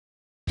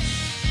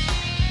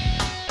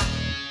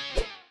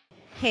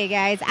Hey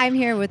guys, I'm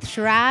here with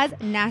Sheraz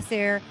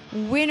Nasir,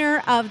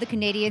 winner of the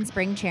Canadian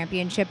Spring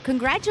Championship.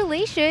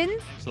 Congratulations.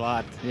 It's a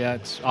lot. Yeah,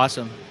 it's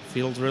awesome.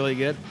 Feels really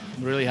good.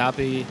 I'm really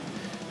happy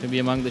to be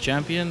among the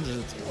champions.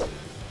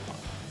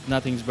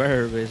 Nothing's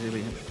better,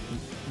 basically.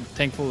 I'm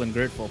thankful and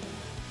grateful.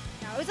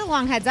 Now, it was a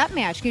long heads-up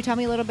match. Can you tell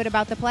me a little bit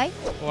about the play?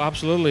 Well,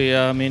 absolutely.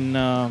 I mean,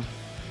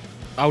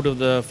 out of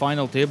the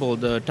final table,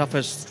 the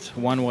toughest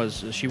one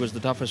she was the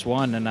toughest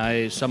one, and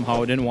I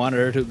somehow didn't want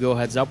her to go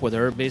heads up with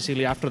her.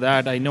 Basically, after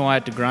that, I know I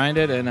had to grind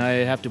it and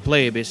I have to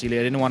play. Basically,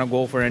 I didn't want to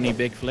go for any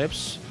big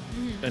flips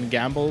and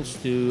gambles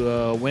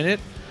to win it.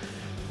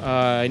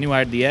 I knew I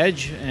had the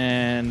edge,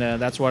 and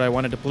that's what I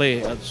wanted to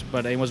play.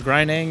 But it was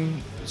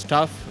grinding. It's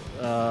tough,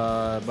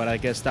 but I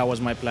guess that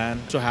was my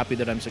plan. So happy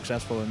that I'm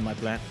successful in my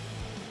plan.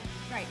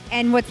 Right.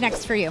 And what's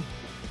next for you?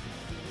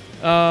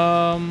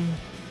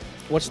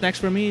 What's next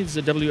for me is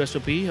the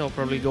WSOP. I'll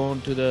probably go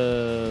into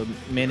the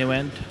main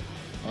event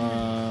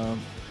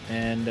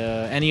and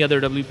any other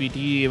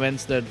WPT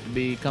events that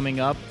be coming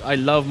up. I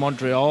love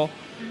Montreal.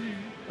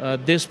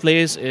 This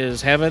place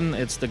is heaven.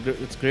 It's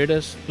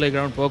greatest.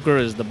 Playground Poker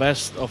is the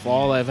best of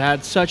all. I've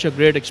had such a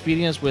great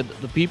experience with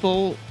the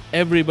people.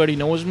 Everybody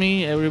knows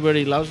me.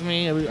 Everybody loves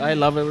me. I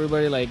love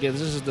everybody. Like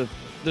this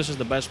is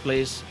the best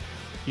place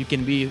you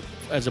can be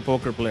as a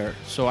poker player.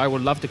 So I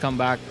would love to come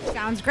back.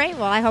 Sounds great.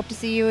 Well, I hope to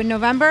see you in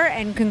November,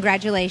 and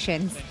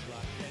congratulations.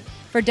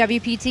 For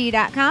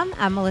WPT.com,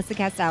 I'm Melissa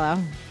Castello.